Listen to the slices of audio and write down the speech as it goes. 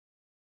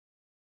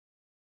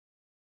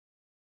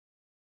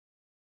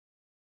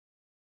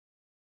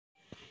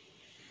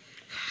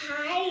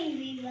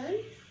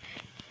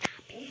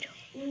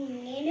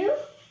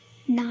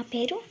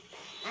పేరు?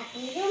 నా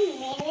పేరు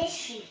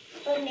మేనేశ్రీ.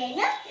 ఇప్పుడు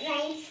నేను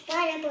rhymes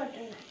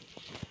పాడబోతున్నాను.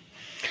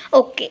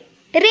 Okay.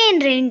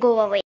 Rain rain go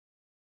away.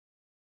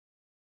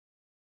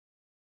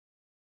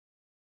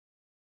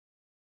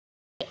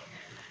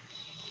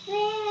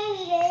 Rain,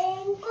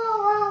 rain, go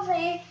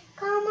away.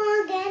 Come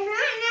again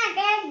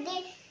another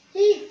day.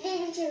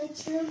 Little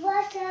choo-choo,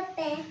 what a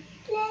pain.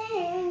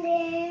 Rain,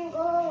 rain,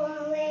 go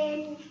away.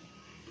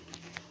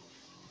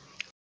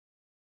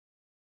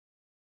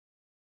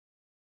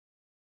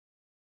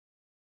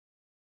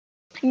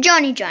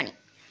 Johnny Johnny.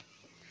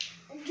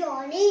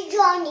 Johnny,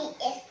 Johnny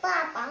is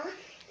Papa.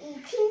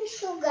 Eating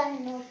sugar,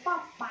 no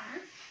Papa.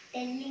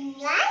 Telling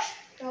lies,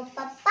 no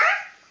Papa.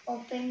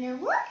 Open the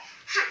wood,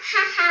 ha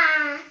ha ha.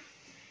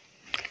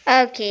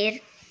 Okay.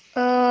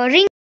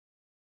 Ring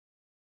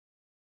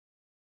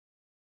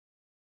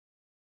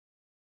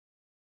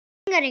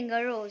ringa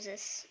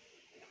roses.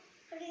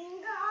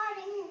 Ringa,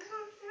 ringa,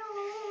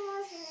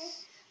 roses.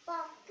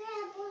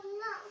 Pocketful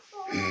of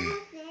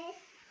roses.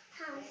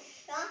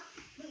 Husha,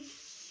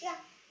 bisha,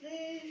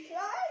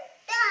 bisha,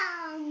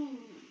 down.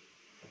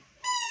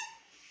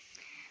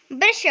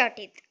 Brush your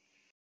teeth.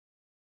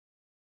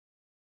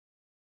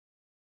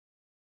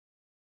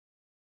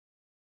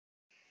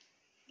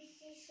 This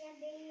is a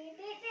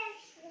baby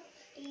brush your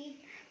teeth.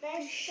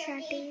 Brush your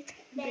teeth.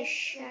 Brush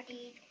your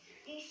teeth.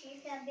 This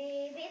is a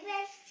baby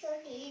brush your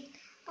teeth.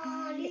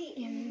 Early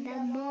in the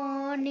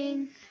morning.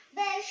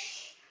 Brush,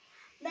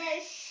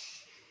 brush,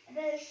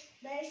 brush,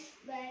 brush,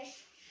 brush.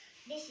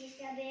 This is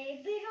a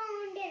baby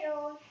round and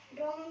round,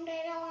 round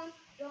and round,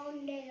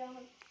 round and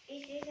round.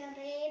 This is a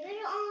baby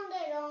round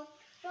and round,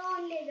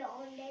 round and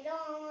round and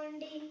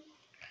round.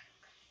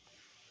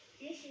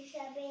 This is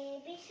a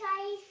baby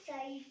sigh,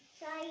 sigh,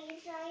 sigh,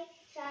 sigh,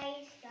 sigh,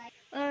 sigh.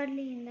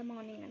 Early in the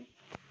morning.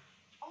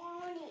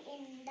 Early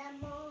in the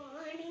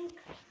morning.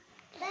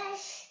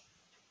 Brush,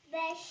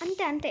 brush.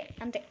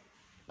 అంతే.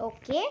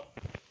 Okay.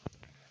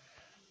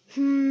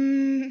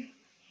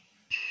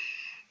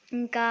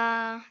 ఇంకా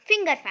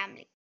finger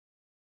family.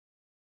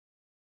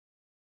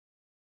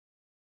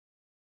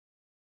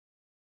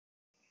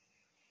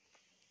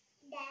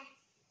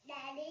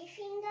 Daddy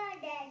finger,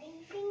 daddy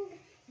finger,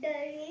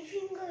 daddy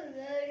finger,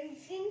 daddy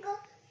finger.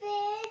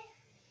 Where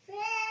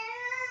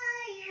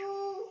are you?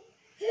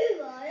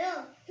 Here I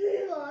am,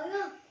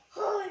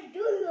 how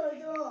do you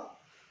do?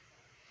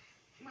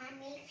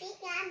 Mommy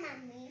finger,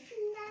 where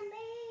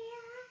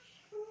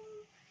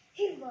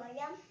are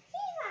you?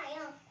 Here I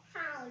am,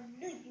 how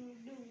do you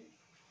do?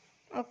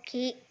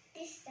 Okay.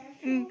 Sister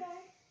finger,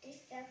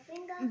 sister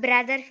finger.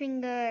 Brother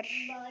finger.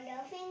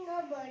 Brother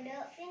finger,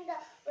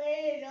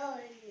 where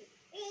are you?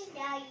 Where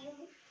are you?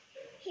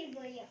 Here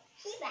I am,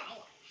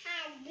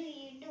 how do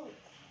you do?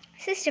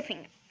 Sister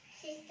finger.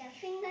 Sister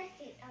finger,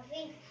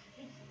 where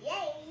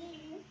are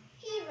you?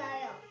 Here I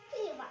am,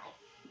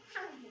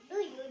 how do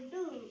you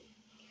do?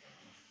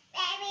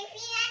 Baby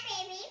finger,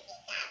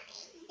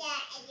 where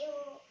are you?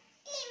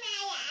 Here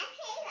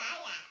I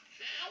am,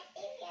 how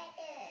do you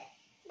do?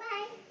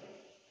 Bye.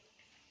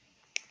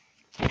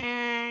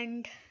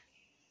 And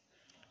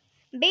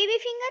baby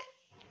finger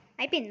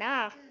అయిపోయిందా?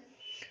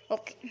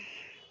 Okay.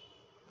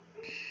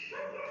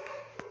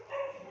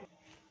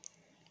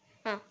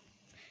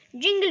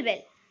 Jingle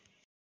bell.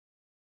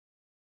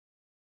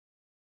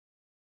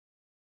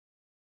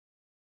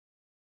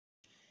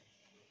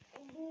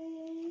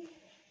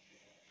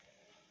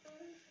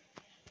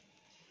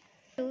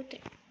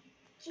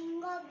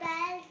 Jingle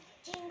bells,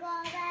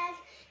 jingle bells,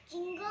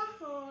 jingle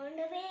all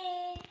the way.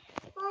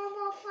 Home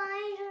of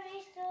fine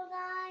is the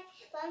guy,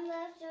 one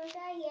was to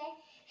the yeah.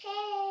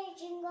 Hey,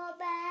 jingle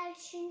bells,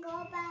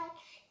 jingle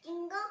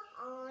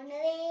all the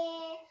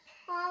way.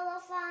 Home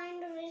of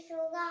fine is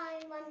the guy,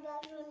 one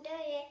was to the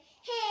yeah.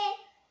 Hey.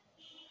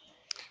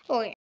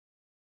 Okay.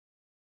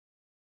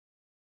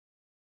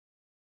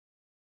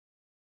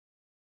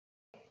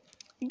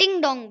 Ding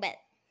dong bell.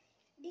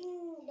 Ding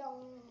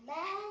dong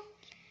bell.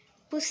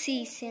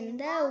 Pussy's in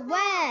the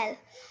well.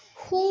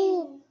 Who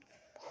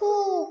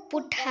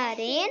put her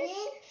in?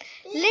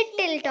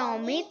 Little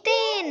Tommy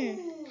Thin.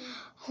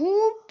 Who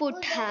put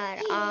her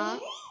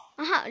out?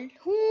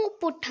 Who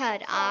put her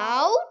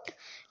out?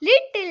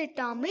 Little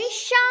Tommy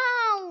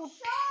shout.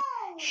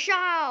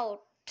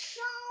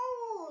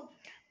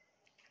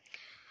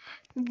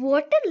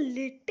 What a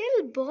little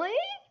boy.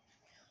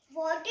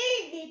 What a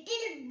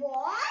little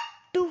boy.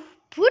 To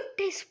put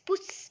his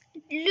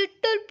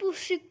little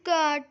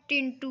pussycat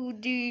into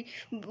the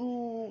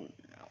wall.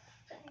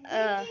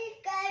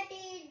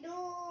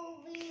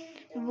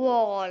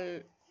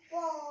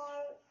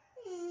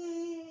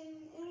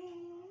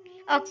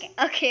 Okay.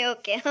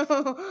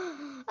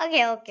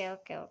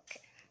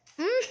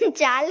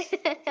 చాలు.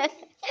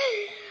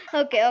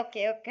 Okay.